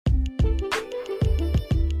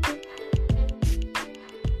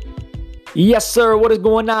Yes, sir. What is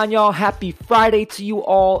going on, y'all? Happy Friday to you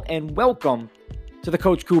all, and welcome to the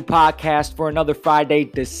Coach Cool podcast for another Friday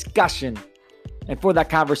discussion. And for that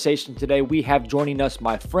conversation today, we have joining us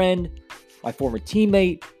my friend, my former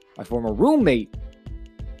teammate, my former roommate,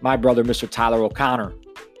 my brother, Mr. Tyler O'Connor.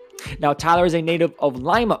 Now, Tyler is a native of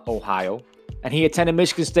Lima, Ohio, and he attended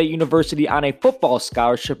Michigan State University on a football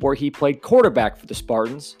scholarship where he played quarterback for the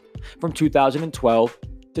Spartans from 2012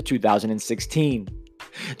 to 2016.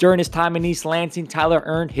 During his time in East Lansing, Tyler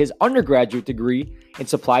earned his undergraduate degree in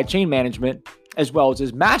supply chain management, as well as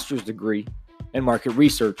his master's degree in market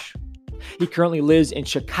research. He currently lives in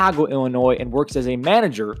Chicago, Illinois, and works as a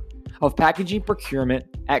manager of packaging procurement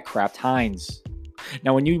at Kraft Heinz.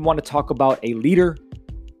 Now, when you want to talk about a leader,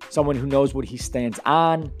 someone who knows what he stands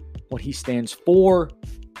on, what he stands for,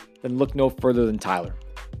 then look no further than Tyler.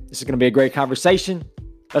 This is going to be a great conversation.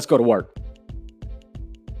 Let's go to work.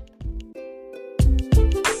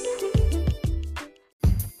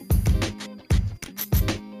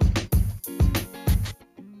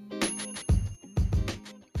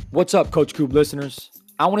 What's up, Coach Coop listeners?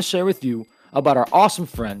 I want to share with you about our awesome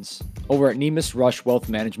friends over at Nemus Rush Wealth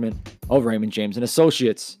Management of Raymond James &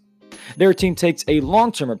 Associates. Their team takes a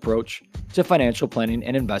long-term approach to financial planning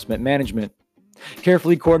and investment management,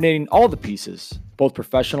 carefully coordinating all the pieces, both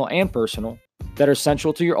professional and personal, that are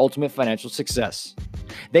central to your ultimate financial success.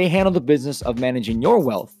 They handle the business of managing your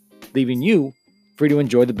wealth, leaving you free to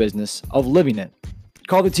enjoy the business of living it.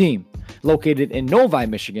 Call the team, located in Novi,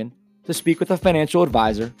 Michigan, to speak with a financial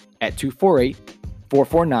advisor at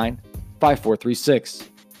 248-449-5436.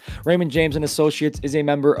 Raymond James & Associates is a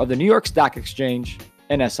member of the New York Stock Exchange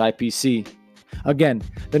and SIPC. Again,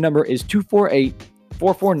 the number is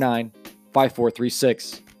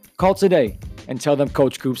 248-449-5436. Call today and tell them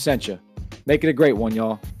Coach Coop sent you. Make it a great one,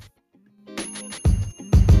 y'all.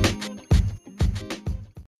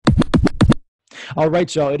 All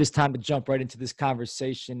right, y'all, it is time to jump right into this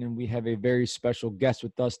conversation, and we have a very special guest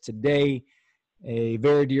with us today, a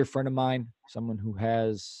very dear friend of mine, someone who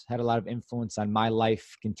has had a lot of influence on my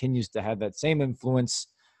life, continues to have that same influence,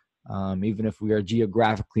 even if we are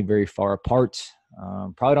geographically very far apart.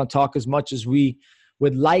 Probably don't talk as much as we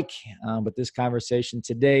would like, but this conversation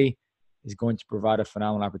today is going to provide a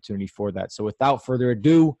phenomenal opportunity for that. So without further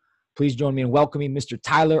ado, please join me in welcoming Mr.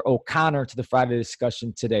 Tyler O'Connor to the Friday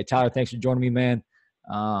discussion today. Tyler, thanks for joining me, man.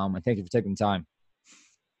 And thank you for taking the time.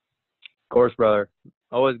 Of course, brother.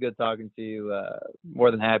 Always good talking to you. More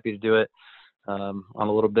than happy to do it on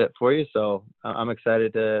a little bit for you. So I'm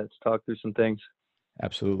excited to talk through some things.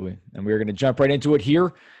 Absolutely. And we're going to jump right into it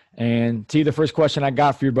here. And to you, the first question I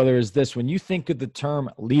got for you, brother, is this. When you think of the term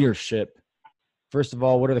leadership, first of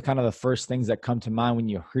all, what are the first things that come to mind when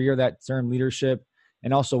you hear that term leadership?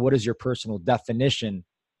 And also, what is your personal definition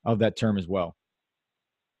of that term as well?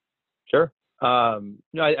 Sure. I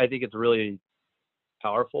think it's a really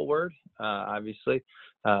powerful word, obviously.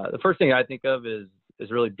 The first thing I think of is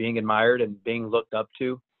really being admired and being looked up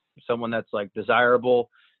to, someone that's like desirable.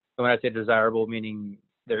 And when I say desirable, meaning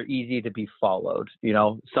they're easy to be followed,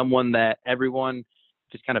 someone that everyone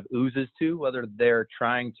just kind of oozes to, whether they're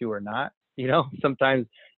trying to or not. Sometimes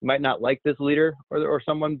you might not like this leader or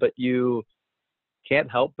someone, but you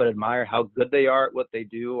can't help but admire how good they are at what they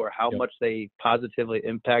do or how much they positively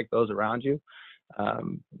impact those around you.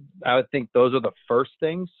 I would think those are the first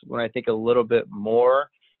things. When I think a little bit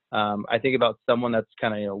more, I think about someone that's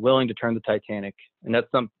kind of willing to turn the Titanic, and that's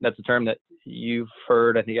a term that you've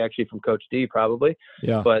heard, I think, actually from Coach D probably.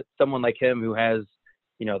 Yeah. But someone like him who has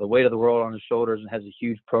the weight of the world on his shoulders and has a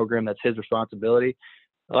huge program that's his responsibility.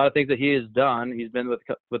 A lot of things that he has done. He's been with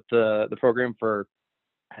the program for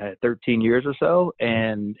 13 years or so,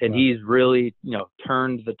 and he's really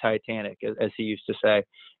turned the Titanic, as he used to say,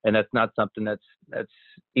 and that's not something that's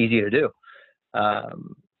easy to do.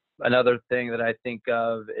 Another thing that I think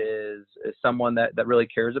of is someone that really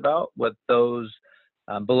cares about what those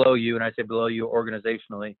below you, and I say below you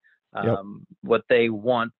organizationally, what they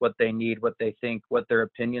want, what they need, what they think, what their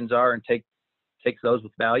opinions are, and takes those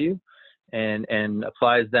with value and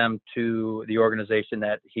applies them to the organization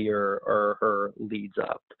that he or her leads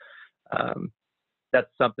up. That's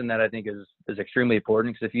something that I think is extremely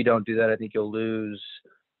important, because if you don't do that, I think you'll lose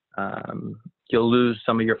some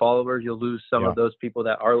of your followers. You'll lose some of those people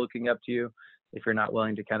that are looking up to you if you're not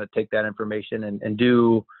willing to kind of take that information and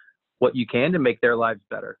do what you can to make their lives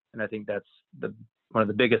better. And I think that's one of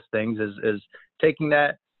the biggest things is taking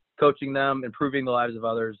that, coaching them, improving the lives of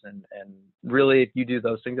others. And really, if you do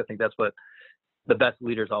those things, I think that's what the best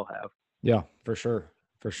leaders all have. Yeah, for sure.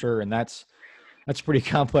 And that's a pretty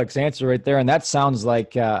complex answer right there. And that sounds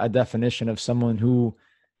like a definition of someone who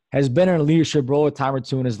has been in a leadership role a time or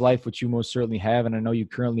two in his life, which you most certainly have, and I know you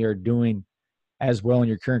currently are doing as well in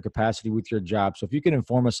your current capacity with your job. So if you can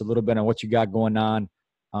inform us a little bit on what you got going on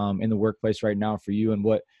in the workplace right now for you and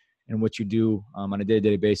what you do on a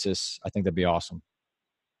day-to-day basis, I think that'd be awesome.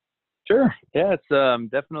 Sure. Yeah,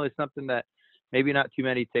 it's definitely something that maybe not too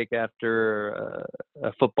many take after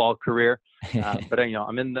a football career. But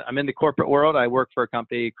I'm in the corporate world. I work for a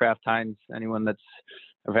company, Kraft Heinz. Anyone that's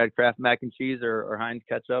ever had Kraft mac and cheese or Heinz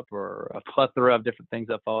ketchup or a plethora of different things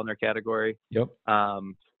that fall in their category. Yep.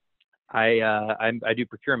 I do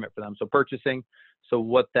procurement for them, so purchasing. So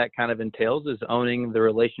what that kind of entails is owning the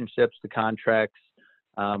relationships, the contracts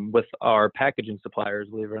with our packaging suppliers,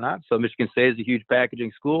 believe it or not. So Michigan State is a huge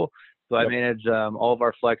packaging school. So I manage all of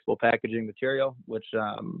our flexible packaging material, which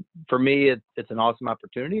for me, it's an awesome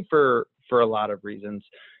opportunity for a lot of reasons.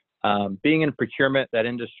 Being in procurement, that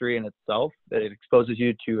industry in itself, that it exposes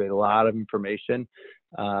you to a lot of information.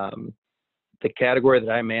 The category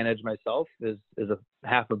that I manage myself is a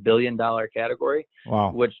 $500 million category.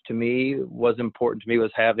 Wow. Which to me was important to me,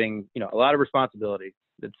 was having, a lot of responsibility.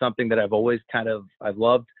 It's something that I've always I've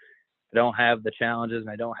loved. I don't have the challenges and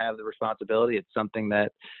I don't have the responsibility. It's something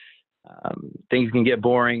that things can get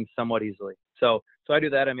boring somewhat easily. So I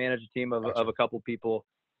do that. I manage a team of a couple people,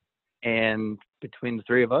 and between the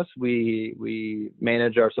three of us, we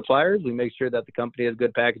manage our suppliers. We make sure that the company has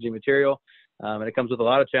good packaging material. And it comes with a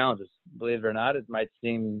lot of challenges. Believe it or not, it might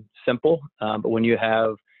seem simple, but when you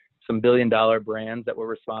have some billion-dollar brands that we're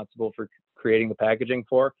responsible for creating the packaging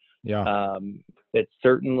for, it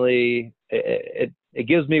certainly it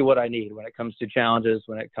gives me what I need when it comes to challenges,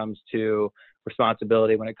 when it comes to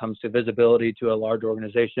responsibility, when it comes to visibility to a large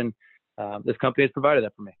organization. This company has provided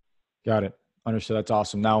that for me. Got it. Understood. That's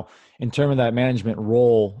awesome. Now, in terms of that management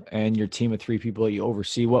role and your team of 3 people that you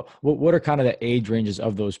oversee, what are kind of the age ranges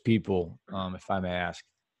of those people, if I may ask?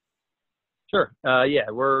 Sure.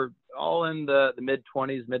 Yeah, we're all in the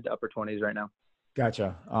mid-20s, mid to upper 20s right now.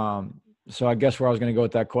 Gotcha. So I guess where I was going to go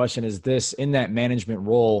with that question is this: in that management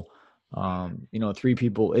role, 3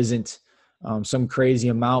 people isn't some crazy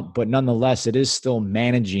amount, but nonetheless, it is still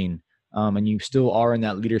managing, and you still are in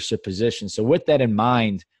that leadership position. So with that in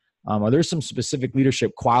mind, are there some specific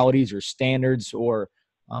leadership qualities or standards or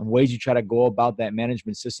ways you try to go about that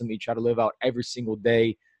management system that you try to live out every single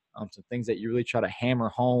day? Some things that you really try to hammer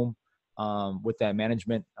home with that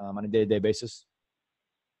management on a day-to-day basis?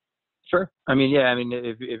 Sure.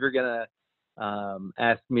 If you're going to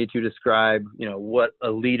ask me to describe, what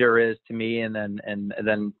a leader is to me, and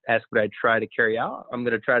then ask what I try to carry out, I'm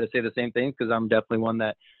going to try to say the same thing, because I'm definitely one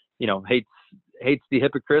that, hates the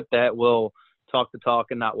hypocrite that will talk the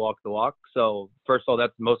talk and not walk the walk. So first of all,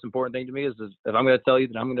 that's the most important thing to me is if I'm going to tell you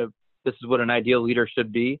that this is what an ideal leader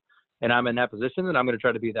should be, and I'm in that position, then I'm going to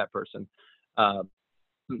try to be that person.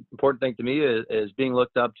 Important thing to me is being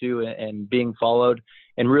looked up to and being followed,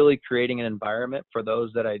 and really creating an environment for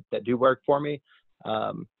those that do work for me,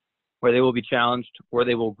 where they will be challenged, where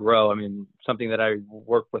they will grow. Something that I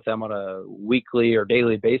work with them on a weekly or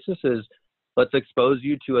daily basis is, let's expose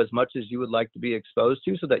you to as much as you would like to be exposed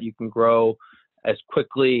to, so that you can grow as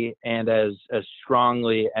quickly and as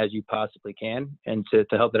strongly as you possibly can, and to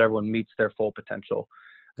help that everyone meets their full potential.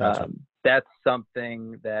 Gotcha. That's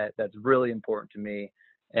something that's really important to me.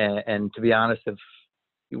 And to be honest, if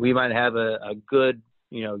we might have a good,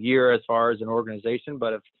 year as far as an organization,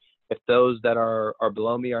 but if those that are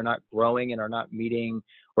below me are not growing and are not meeting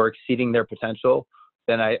or exceeding their potential,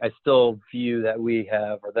 then I still view that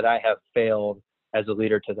that I have failed as a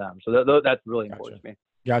leader to them. So that's really important to me.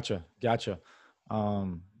 Gotcha.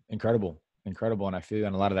 Incredible. And I feel you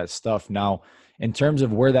on a lot of that stuff. Now, in terms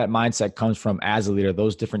of where that mindset comes from as a leader,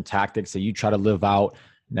 those different tactics that you try to live out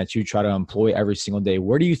and that you try to employ every single day,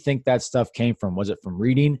 where do you think that stuff came from? Was it from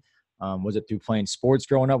reading? Was it through playing sports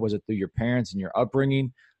growing up? Was it through your parents and your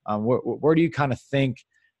upbringing? Where do you kind of think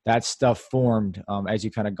that stuff formed as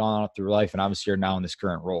you kind of gone out through life, and obviously you're now in this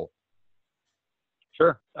current role?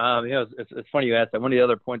 Sure. It's funny you asked that. One of the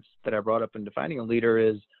other points that I brought up in defining a leader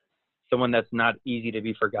is someone that's not easy to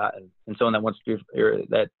be forgotten, and someone that wants to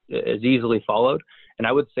that is easily followed. And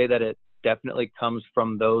I would say that it definitely comes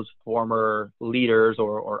from those former leaders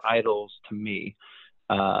or idols to me,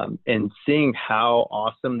 and seeing how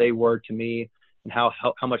awesome they were to me and how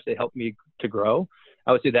much they helped me to grow.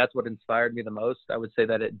 I would say that's what inspired me the most. I would say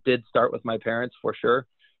that it did start with my parents for sure.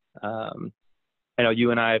 I know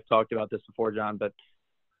you and I have talked about this before, John, but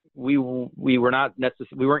we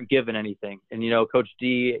weren't given anything. And, Coach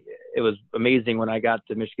D, it was amazing when I got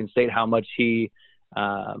to Michigan State, how much he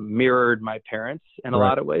mirrored my parents in a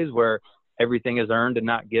lot of ways, where everything is earned and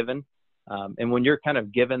not given. And when you're kind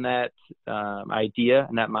of given that idea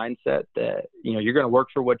and that mindset that, you're going to work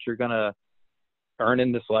for what you're going to earn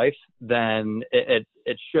in this life, then it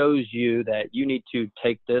shows you that you need to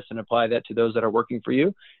take this and apply that to those that are working for you.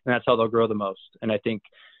 And that's how they'll grow the most. And I think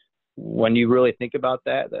when you really think about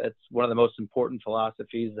that, that's one of the most important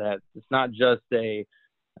philosophies, that it's not just a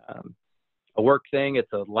work thing,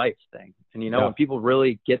 it's a life thing. And, when people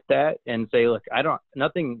really get that and say, look,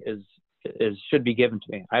 nothing should be given to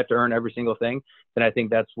me, I have to earn every single thing. Then I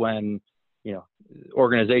think that's when,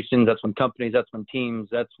 organizations, that's when companies, that's when teams,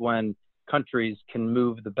 that's when countries can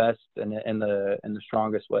move the best and the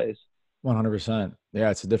strongest ways. 100%. Yeah.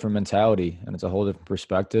 It's a different mentality, and it's a whole different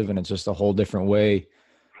perspective, and it's just a whole different way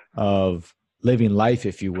of living life,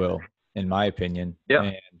 if you will, in my opinion. Yeah,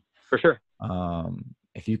 and, for sure.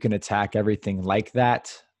 If you can attack everything like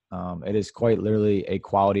that, it is quite literally a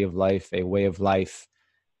quality of life, a way of life.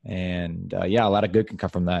 And a lot of good can come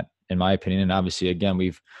from that, in my opinion. And obviously, again,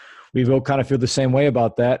 we've both kind of feel the same way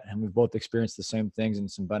about that, and we've both experienced the same things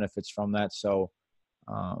and some benefits from that. So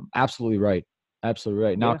absolutely right. Absolutely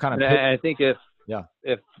right. Now, I think if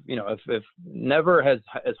never has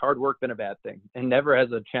hard work been a bad thing, and never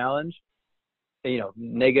has a challenge,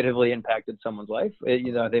 negatively impacted someone's life,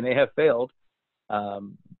 they may have failed,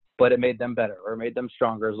 but it made them better or made them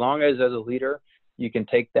stronger. As long as a leader, you can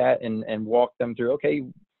take that and walk them through, okay,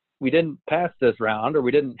 we didn't pass this round, or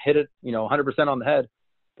we didn't hit it, 100% on the head,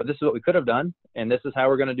 but this is what we could have done, and this is how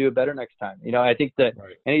we're going to do it better next time. I think that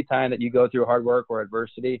anytime that you go through hard work or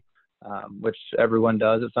adversity, which everyone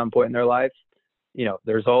does at some point in their life,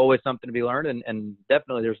 there's always something to be learned, and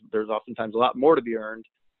definitely there's oftentimes a lot more to be earned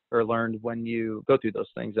or learned when you go through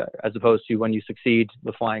those things, as opposed to when you succeed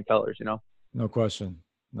with flying colors. No question.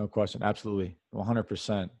 Absolutely.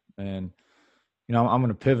 100%. And I'm going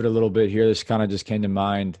to pivot a little bit here. This kind of just came to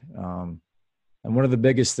mind. And one of the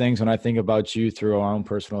biggest things when I think about you through our own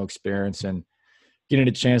personal experience and getting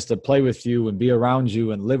a chance to play with you and be around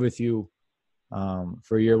you and live with you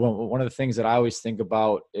for a year, one of the things that I always think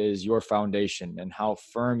about is your foundation and how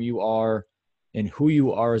firm you are in who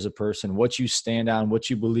you are as a person, what you stand on, what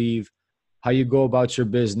you believe, how you go about your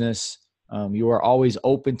business. You are always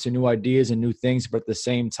open to new ideas and new things, but at the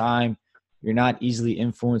same time, you're not easily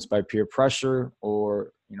influenced by peer pressure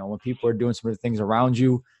or, when people are doing some of the things around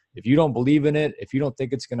you. If you don't believe in it, if you don't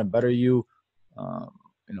think it's going to better you,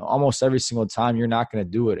 almost every single time you're not going to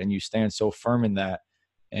do it, and you stand so firm in that.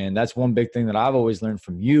 And that's one big thing that I've always learned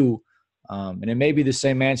from you. And it may be the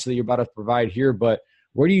same answer that you're about to provide here, but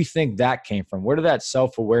where do you think that came from? Where did that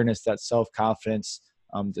self-awareness, that self-confidence,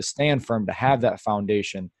 to stand firm, to have that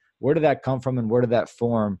foundation, where did that come from, and where did that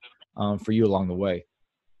form for you along the way?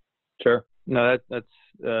 Sure. No, that's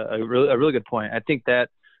a really good point. I think that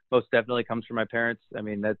most definitely comes from my parents. I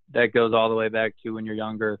mean, that goes all the way back to when you're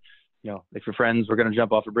younger. If your friends were going to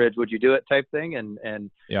jump off a bridge, would you do it type thing?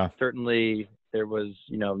 And certainly there was,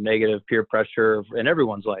 negative peer pressure in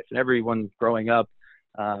everyone's life and everyone growing up.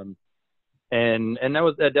 And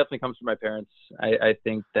that definitely comes from my parents. I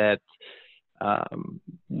think that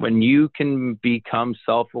when you can become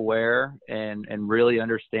self-aware and really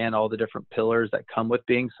understand all the different pillars that come with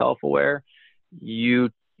being self-aware, you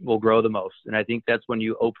will grow the most. And I think that's when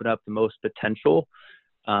you open up the most potential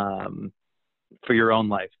for your own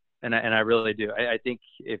life. And I really do. I think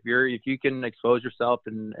if you can expose yourself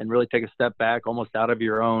and really take a step back, almost out of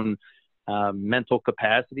your own mental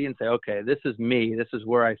capacity, and say, okay, this is me. This is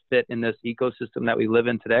where I fit in this ecosystem that we live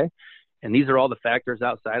in today. And these are all the factors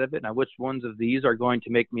outside of it. Now, which ones of these are going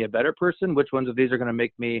to make me a better person? Which ones of these are going to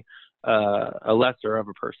make me a lesser of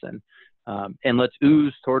a person? And let's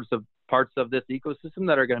ooze towards the parts of this ecosystem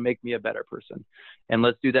that are going to make me a better person. And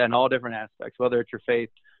let's do that in all different aspects, whether it's your faith,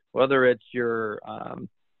 whether it's your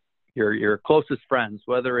closest friends,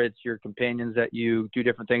 whether it's your companions that you do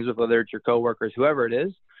different things with, whether it's your coworkers, whoever it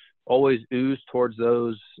is. Always ooze towards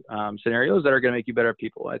those scenarios that are going to make you better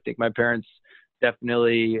people. I think my parents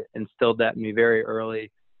definitely instilled that in me very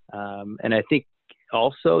early. And I think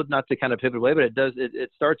also, not to kind of pivot away, but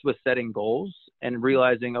it starts with setting goals and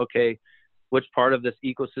realizing, okay, which part of this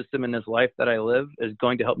ecosystem in this life that I live is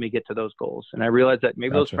going to help me get to those goals. And I realized that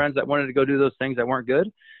maybe those friends that wanted to go do those things that weren't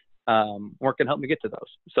good weren't going to help me get to those.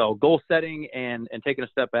 So goal setting and taking a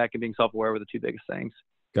step back and being self-aware were the two biggest things.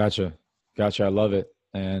 Gotcha. I love it.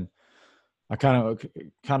 And I kind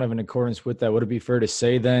of in accordance with that, would it be fair to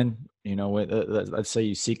say then, let's say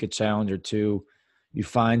you seek a challenge or two, you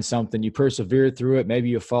find something, you persevere through it, maybe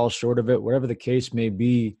you fall short of it, whatever the case may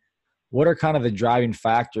be, what are kind of the driving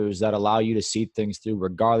factors that allow you to see things through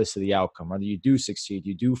regardless of the outcome? Whether you do succeed,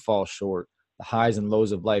 you do fall short, the highs and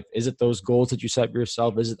lows of life. Is it those goals that you set for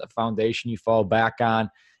yourself? Is it the foundation you fall back on?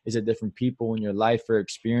 Is it different people in your life or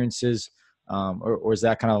experiences? Or is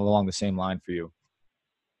that kind of along the same line for you?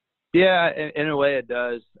 Yeah, in a way it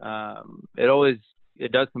does.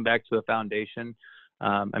 It does come back to a foundation.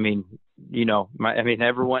 I mean, anyone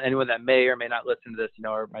that may or may not listen to this,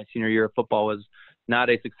 my senior year of football was not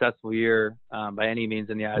a successful year by any means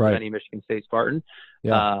in the eyes of any Michigan State Spartan.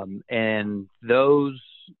 Yeah. And those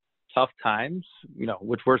tough times,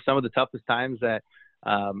 which were some of the toughest times that,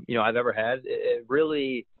 I've ever had, it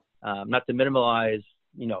really, not to minimize,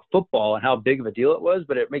 football and how big of a deal it was,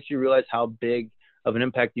 but it makes you realize how big of an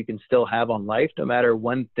impact you can still have on life, no matter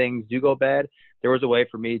when things do go bad. There was a way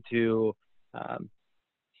for me to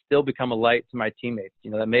still become a light to my teammates,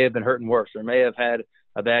 that may have been hurting worse or may have had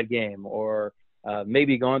a bad game or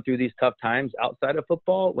maybe going through these tough times outside of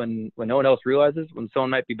football when no one else realizes, when someone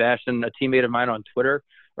might be bashing a teammate of mine on Twitter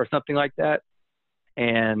or something like that.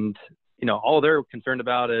 And, all they're concerned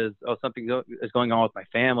about is, something is going on with my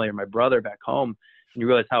family or my brother back home. And you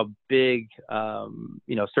realize how big,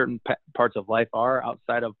 certain parts of life are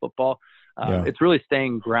outside of football. It's really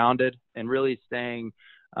staying grounded and really staying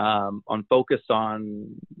on focus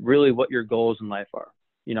on really what your goals in life are,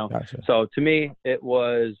 Gotcha. So to me, it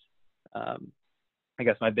was, I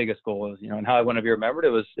guess my biggest goal is, and how I want to be remembered. It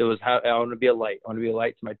was how I want to be a light. I want to be a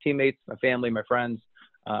light to my teammates, my family, my friends.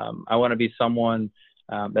 I want to be someone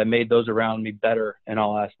that made those around me better in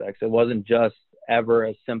all aspects. It wasn't just ever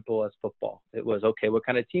as simple as football. It was, okay, what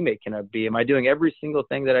kind of teammate can I be? Am I doing every single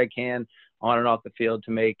thing that I can on and off the field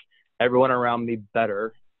to make everyone around me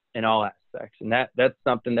better in all aspects? And that's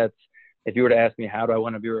something that's, if you were to ask me, how do I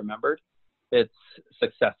want to be remembered? It's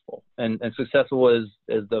successful. And successful is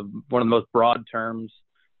one of the most broad terms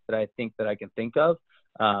that I think that I can think of.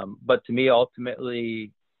 But to me,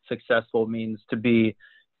 ultimately, successful means to be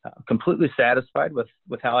completely satisfied with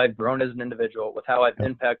how I've grown as an individual, with how I've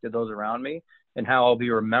impacted those around me, and how I'll be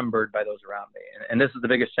remembered by those around me. And this is the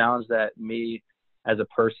biggest challenge that me as a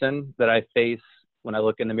person that I face when I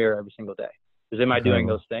look in the mirror every single day. Is, am I doing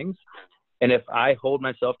those things? And if I hold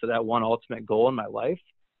myself to that one ultimate goal in my life,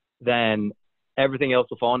 then everything else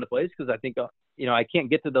will fall into place, because I think, I can't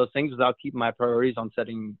get to those things without keeping my priorities on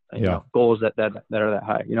setting goals that are that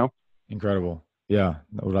high, Incredible. Yeah.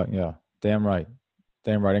 Yeah. Damn right.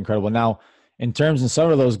 Incredible. Now, in terms of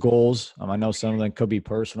some of those goals, I know some of them could be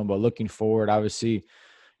personal, but looking forward, obviously,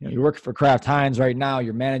 you're working for Kraft Heinz right now.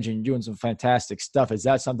 You're managing, you're doing some fantastic stuff. Is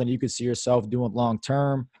that something you could see yourself doing long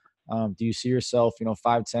term? Do you see yourself,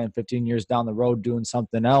 5, 10, 15 years down the road doing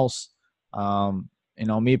something else?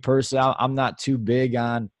 Me personally, I'm not too big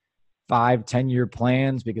on 5, 10-year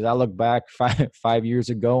plans, because I look back 5 years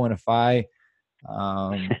ago, and if I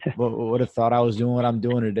would have thought I was doing what I'm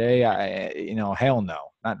doing today, hell no,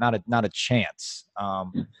 not a chance.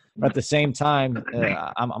 But at the same time,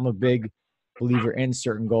 I'm a big believer in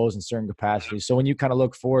certain goals and certain capacities. So when you kind of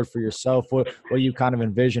look forward for yourself, what do you kind of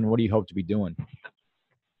envision? What do you hope to be doing?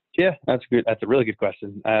 Yeah, that's good. That's a really good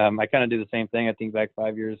question. I kind of do the same thing. I think back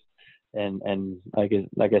 5 years, and like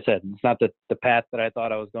I said, it's not the path that I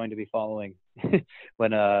thought I was going to be following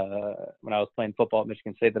when I was playing football at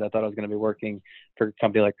Michigan State, that I thought I was going to be working for a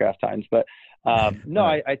company like Kraft Heinz. But no,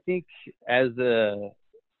 I think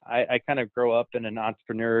I kind of grow up in an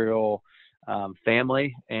entrepreneurial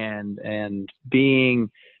family, and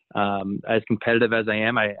being as competitive as I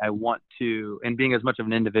am, I want to, and being as much of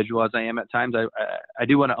an individual as I am at times, I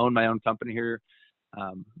do want to own my own company here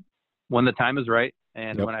when the time is right,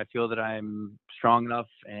 and when I feel that I'm strong enough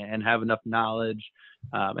and have enough knowledge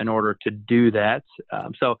in order to do that.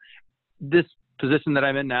 So this position that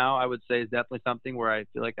I'm in now, I would say, is definitely something where I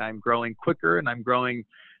feel like I'm growing quicker and I'm growing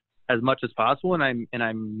as much as possible, and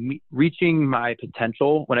I'm reaching my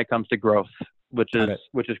potential when it comes to growth, which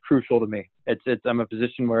is crucial to me. I'm a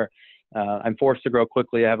position where I'm forced to grow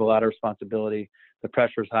quickly. I have a lot of responsibility. The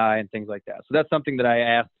pressure's high and things like that. So that's something that I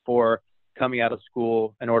asked for coming out of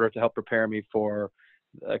school in order to help prepare me for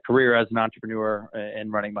a career as an entrepreneur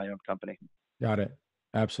and running my own company. Got it.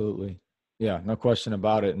 Absolutely. Yeah, no question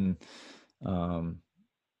about it. And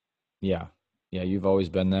yeah, you've always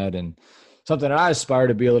been that, and something that I aspire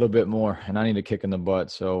to be a little bit more, and I need a kick in the butt.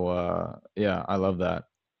 So yeah, I love that.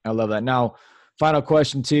 Now, final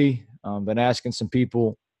question, T. Been asking some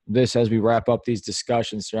people this as we wrap up these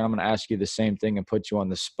discussions. So I'm going to ask you the same thing and put you on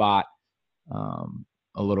the spot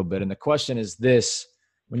a little bit. And the question is this: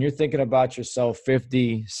 when you're thinking about yourself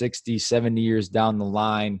 50, 60, 70 years down the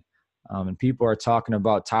line, and people are talking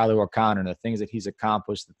about Tyler O'Connor and the things that he's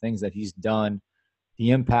accomplished, the things that he's done,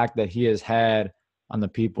 the impact that he has had on the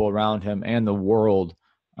people around him and the world,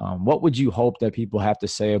 what would you hope that people have to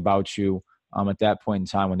say about you at that point in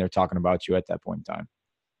time when they're talking about you at that point in time?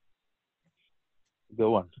 Good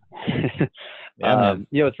one. Yeah, man.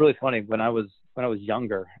 You know, it's really funny. When I was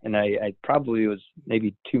younger, and I probably was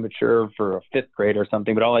maybe too mature for a fifth grade or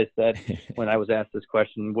something, but all I said when I was asked this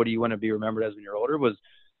question, what do you want to be remembered as when you're older, was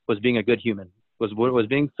being a good human, was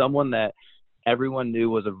being someone that everyone knew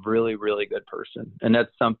was a really, really good person. And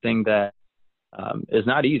that's something that is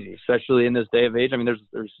not easy, especially in this day of age. I mean,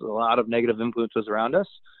 there's a lot of negative influences around us.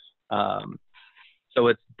 So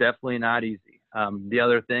it's definitely not easy. The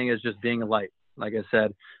other thing is just being a light. Like I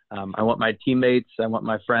said, I want my teammates, I want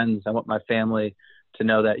my friends, I want my family to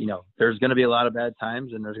know that, you know, there's going to be a lot of bad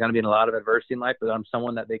times and there's going to be a lot of adversity in life, but I'm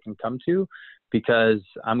someone that they can come to because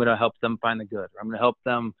I'm going to help them find the good. I'm going to help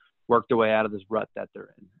them work their way out of this rut that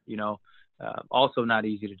they're in, you know. Also not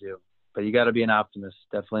easy to do, but you got to be an optimist,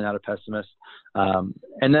 definitely not a pessimist.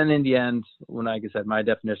 And then in the end, when, like I said, my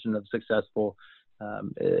definition of successful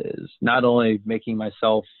is not only making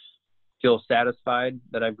myself feel satisfied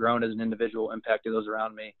that I've grown as an individual, impacted those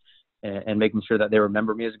around me, and making sure that they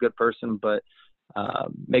remember me as a good person, but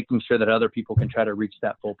making sure that other people can try to reach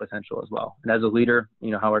that full potential as well. And as a leader, you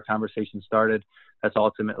know, how our conversation started, that's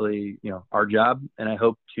ultimately, you know, our job. And I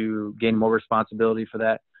hope to gain more responsibility for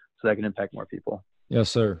that so that I can impact more people.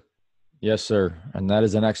 Yes, sir. Yes, sir. And that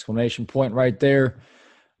is an exclamation point right there,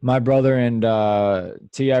 my brother. And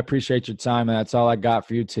T, I appreciate your time. And that's all I got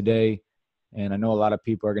for you today. And I know a lot of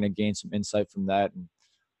people are going to gain some insight from that and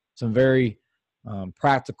some very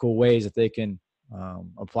practical ways that they can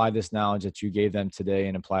apply this knowledge that you gave them today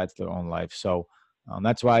and apply it to their own life. So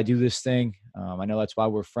that's why I do this thing. I know that's why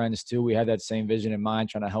we're friends too. We have that same vision in mind,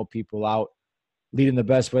 trying to help people out, lead in the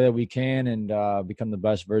best way that we can, and become the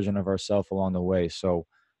best version of ourselves along the way. So,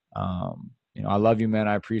 you know, I love you, man.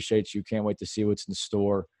 I appreciate you. Can't wait to see what's in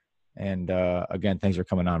store. And again, thanks for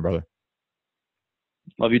coming on, brother.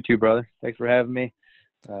 Love you too, brother. Thanks for having me.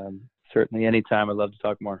 Certainly anytime. I'd love to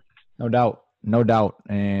talk more. No doubt. No doubt.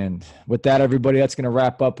 And with that, everybody, that's going to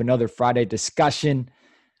wrap up another Friday discussion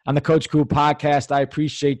on the Coach Cool podcast. I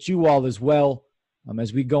appreciate you all as well.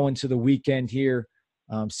 As we go into the weekend here,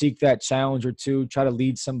 seek that challenge or two, try to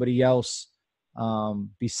lead somebody else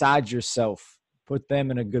besides yourself. Put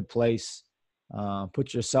them in a good place.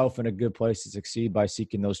 Put yourself in a good place to succeed by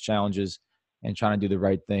seeking those challenges and trying to do the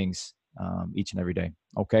right things each and every day.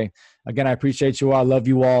 Okay. Again, I appreciate you all. I love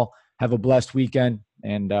you all. Have a blessed weekend,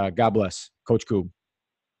 and God bless. Coach Cool.